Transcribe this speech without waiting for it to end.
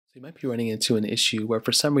So you might be running into an issue where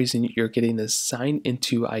for some reason you're getting this sign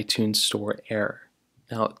into iTunes store error.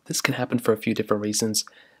 Now, this can happen for a few different reasons,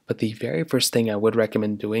 but the very first thing I would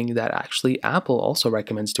recommend doing that actually Apple also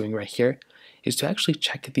recommends doing right here is to actually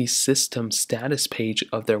check the system status page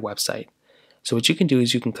of their website. So what you can do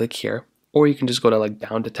is you can click here, or you can just go to like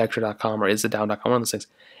downdetector.com or isitdown.com, one of those things,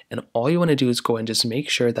 and all you want to do is go and just make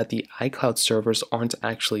sure that the iCloud servers aren't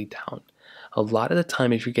actually down. A lot of the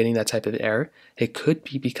time, if you're getting that type of error, it could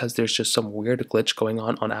be because there's just some weird glitch going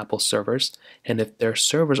on Apple's servers, and if their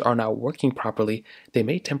servers are not working properly, they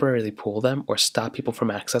may temporarily pull them or stop people from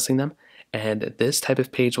accessing them, and this type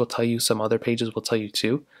of page will tell you, some other pages will tell you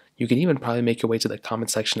too. You can even probably make your way to the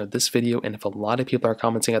comment section of this video, and if a lot of people are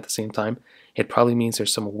commenting at the same time, it probably means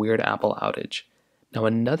there's some weird Apple outage. Now,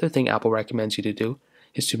 another thing Apple recommends you to do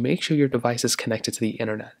is to make sure your device is connected to the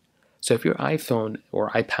internet. So if your iPhone or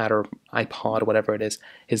iPad or iPod, whatever it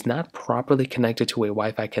is not properly connected to a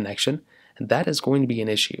Wi-Fi connection, that is going to be an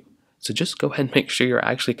issue. So just go ahead and make sure you're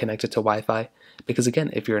actually connected to Wi-Fi, because again,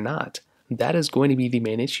 if you're not, that is going to be the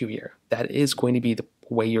main issue here. That is going to be the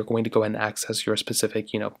way you're going to go ahead and access your specific,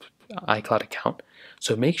 iCloud account.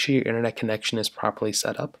 So make sure your internet connection is properly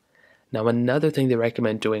set up. Now, another thing they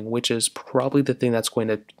recommend doing, which is probably the thing that's going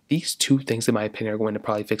to, these two things in my opinion are going to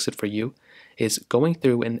probably fix it for you, is going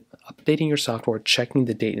through and updating your software, checking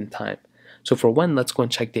the date and time. So for one, let's go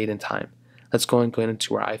and check date and time. Let's go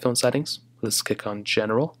into our iPhone settings. Let's click on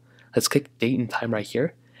General. Let's click date and time right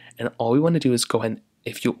here. And all we want to do is go ahead and,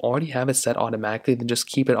 if you already have it set automatically, then just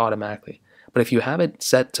keep it automatically. But if you have it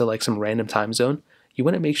set to like some random time zone, you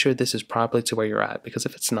want to make sure this is properly to where you're at, because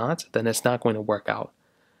if it's not, then it's not going to work out.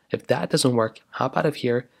 If that doesn't work, hop out of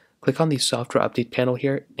here, click on the software update panel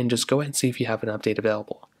here, and just go ahead and see if you have an update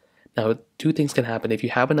available. Now, two things can happen. If you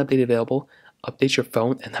have an update available, update your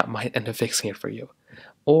phone, and that might end up fixing it for you.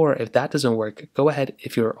 Or if that doesn't work, go ahead,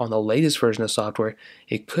 if you're on the latest version of software,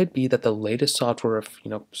 it could be that the latest software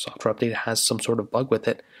update has some sort of bug with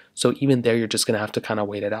it. So even there, you're just going to have to kind of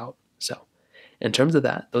wait it out. So in terms of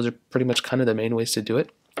that, those are pretty much kind of the main ways to do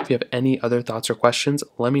it. If you have any other thoughts or questions,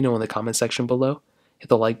 let me know in the comment section below. Hit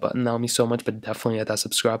the like button, that'll mean so much, but definitely hit that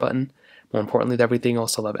subscribe button. More importantly than everything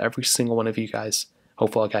else, I love every single one of you guys.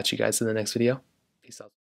 Hopefully I'll catch you guys in the next video. Peace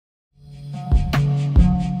out.